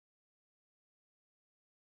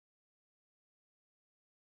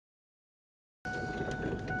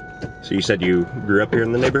So you said you grew up here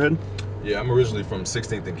in the neighborhood? Yeah, I'm originally from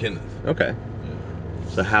 16th and Kenneth. Okay. Yeah.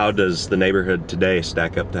 So how does the neighborhood today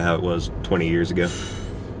stack up to how it was 20 years ago?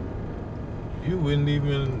 You wouldn't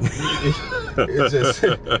even.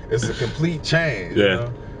 It's a complete change. Yeah. You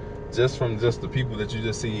know, just from the people that you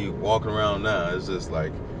just see walking around now, it's just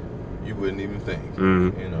like you wouldn't even think.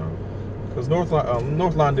 Mm-hmm. You know, because North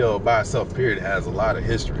Lawndale by itself, period, has a lot of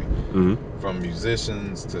history. Mm-hmm. From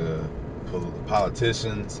musicians to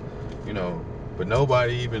politicians, you know, but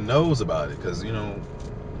nobody even knows about it because, you know,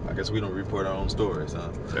 I guess we don't report our own stories, huh?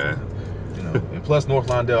 Yeah. You know, and plus North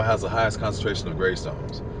Lawndale has the highest concentration of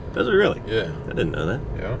gravestones. Does it really? Yeah. I didn't know that.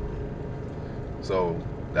 Yeah. So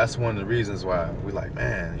that's one of the reasons why we like,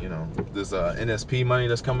 man, you know, this NSP money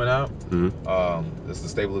that's coming out, this is the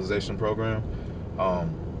stabilization program.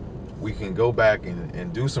 We can go back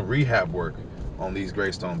and do some rehab work on these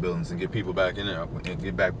gravestone buildings and get people back in there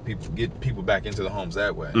and get people back into the homes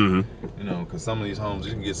that way. Mm-hmm. You know, because some of these homes,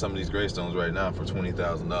 you can get some of these gravestones right now for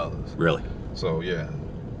 $20,000. Really? So yeah,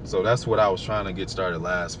 so that's what I was trying to get started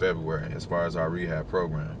last February as far as our rehab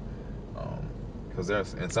program. Because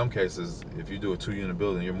there's, in some cases, if you do a 2-unit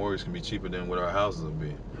building, your mortgage can be cheaper than what our houses will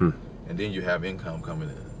be, and then you have income coming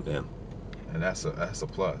in. Yeah. And that's a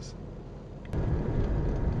plus.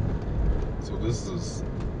 So this is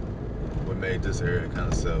what made this area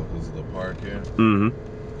kind of sell. This is the park here. Mm-hmm.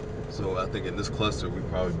 So I think in this cluster we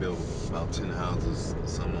probably built about 10 houses,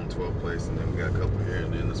 some on 12th Place, and then we got a couple here,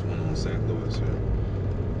 and then this one on St. Louis here.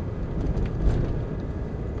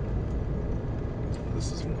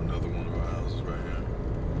 This is another one of our houses right here.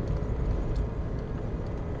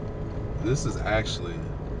 This is actually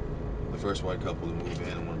the first white couple to move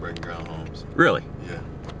in one of Breaking Ground homes. Really? Yeah,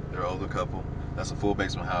 they're an older couple. That's a full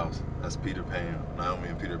basement house. That's Peter Pan, Naomi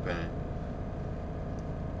and Peter Pan.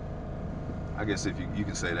 I guess if you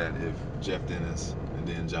can say that if Jeff Dennis and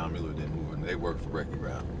then John Miller didn't move in, they work for Breaking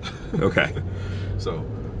Ground. Okay. So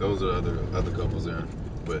those are other couples there,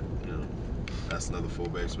 but you know, that's another full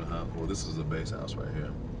basement house. Well, this is a base house right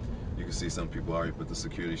here. You can see some people already put the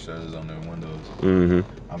security shutters on their windows.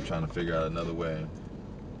 Mm-hmm. I'm trying to figure out another way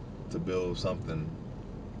to build something.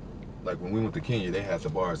 Like when we went to Kenya, they had the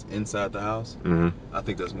bars inside the house. Mm-hmm. I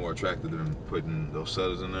think that's more attractive than putting those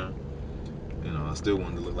shutters in there. You know, I still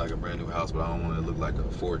want it to look like a brand new house, but I don't want it to look like a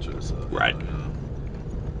fortress. Right. You know.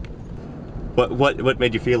 What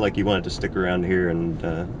made you feel like you wanted to stick around here and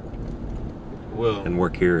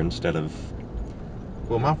work here instead of?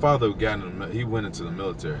 Well, my father he went into the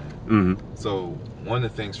military. Mm-hmm. So one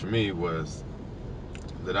of the things for me was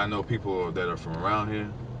that I know people that are from around here.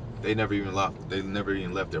 They never even left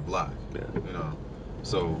their block. Yeah. You know.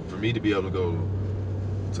 So for me to be able to go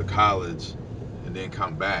to college and then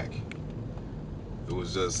come back, it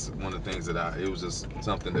was just one of the things it was just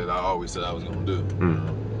something that I always said I was gonna do. You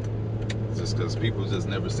know? Just because people just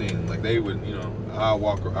never seen, like they would, you know,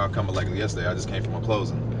 I'll come like yesterday, I just came from a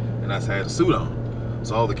closing and I had a suit on.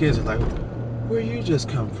 So all the kids are like, where you just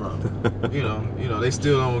come from? you know, they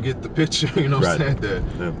still don't get the picture, you know what I'm saying?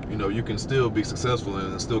 That, you know, you can still be successful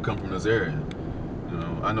and still come from this area. You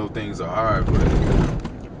know, I know things are hard, but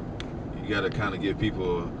you gotta kind of give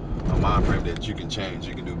people a mind frame that you can change,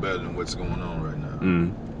 you can do better than what's going on right now.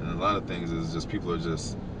 And a lot of things is just people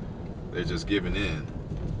they're just giving in.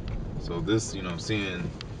 So this, you know, seeing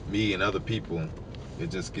me and other people, it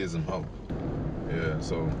just gives them hope. Yeah,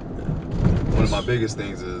 so one of my biggest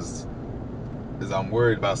things is I'm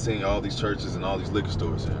worried about seeing all these churches and all these liquor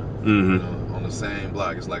stores here. You know, on the same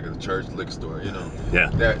block. It's like a church liquor store, you know. Yeah.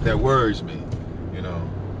 That worries me, you know.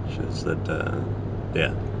 Shows that,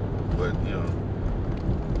 yeah. But, you know,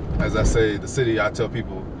 as I say, I tell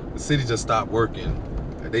people, the city just stopped working.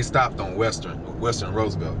 They stopped on Western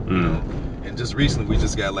Roosevelt, you know. And just recently, we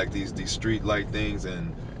just got like these street light things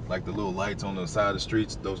and like the little lights on the side of the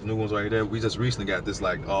streets, those new ones right there. We just recently got this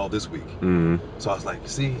like all this week. So I was like,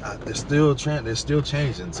 see, they're still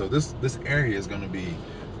changing. So this area is going to be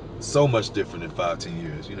so much different in 5-10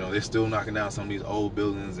 years. You know, they're still knocking down some of these old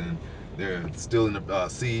buildings and they're still in the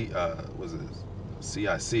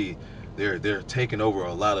CIC. They're taking over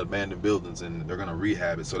a lot of abandoned buildings and they're gonna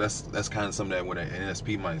rehab it. So that's kind of some of that where the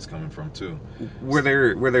NSP money is coming from too. Were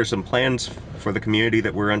there some plans for the community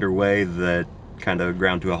that were underway that kind of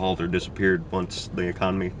ground to a halt or disappeared once the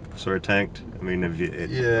economy sort of tanked? I mean,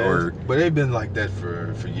 but they've been like that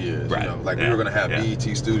for years. Right. You know, like we were gonna have BET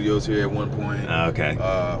Studios here at one point. Okay.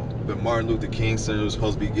 The Martin Luther King Center was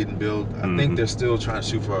supposed to be getting built. I think they're still trying to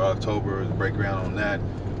shoot for October to break ground on that.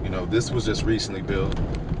 You know, this was just recently built.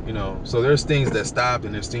 You know, so there's things that stopped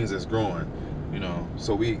and there's things that's growing. You know,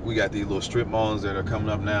 so we got these little strip malls that are coming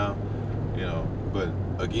up now. You know, but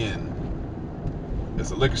again,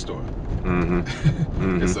 it's a liquor store. Mm-hmm.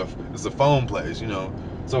 Mm-hmm. It's a phone place, you know.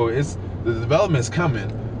 So it's the development's coming,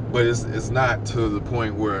 but it's not to the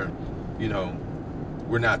point where, you know,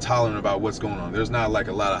 we're not tolerant about what's going on. There's not like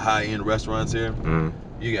a lot of high-end restaurants here. Mm-hmm.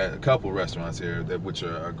 You got a couple restaurants here that which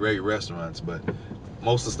are great restaurants, but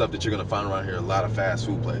most of the stuff that you're gonna find around here are a lot of fast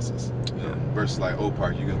food places. You know, versus like Oak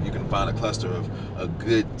Park, you can find a cluster of a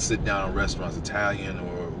good sit-down restaurants, Italian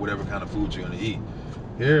or whatever kind of food you're gonna eat.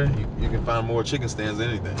 Here, you can find more chicken stands than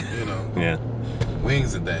anything. You know, Yeah.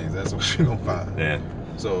 wings and things. That's what you're gonna find. Yeah.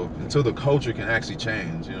 So until the culture can actually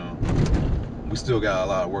change, you know, we still got a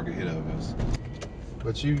lot of work ahead of us.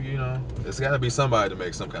 But you know, it's got to be somebody to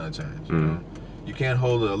make some kind of change. You know, you can't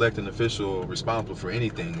hold an elected official responsible for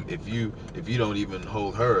anything if you don't even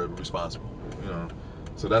hold her responsible. You know,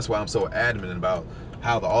 so that's why I'm so adamant about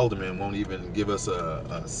how the alderman won't even give us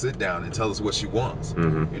a sit down and tell us what she wants.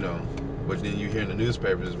 Mm-hmm. You know, but then you hear in the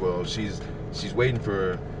newspapers as well, she's waiting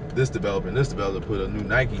for this developer to put a new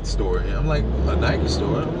Nike store in. I'm like, a Nike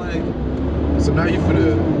store? I'm like, so now you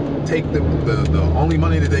finna take the only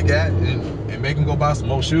money that they got and make them go buy some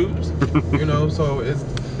more shoes? You know, so it's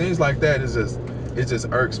things like that is just, it just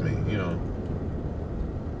irks me, you know.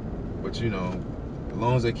 But you know, as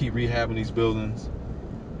long as they keep rehabbing these buildings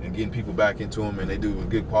and getting people back into them and they do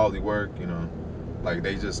good quality work, you know, like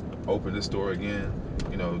they just opened this store again,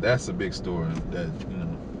 you know, that's a big store that, you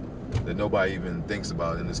know, that nobody even thinks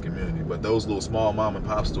about in this community. But those little small mom and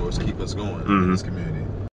pop stores keep us going in this community.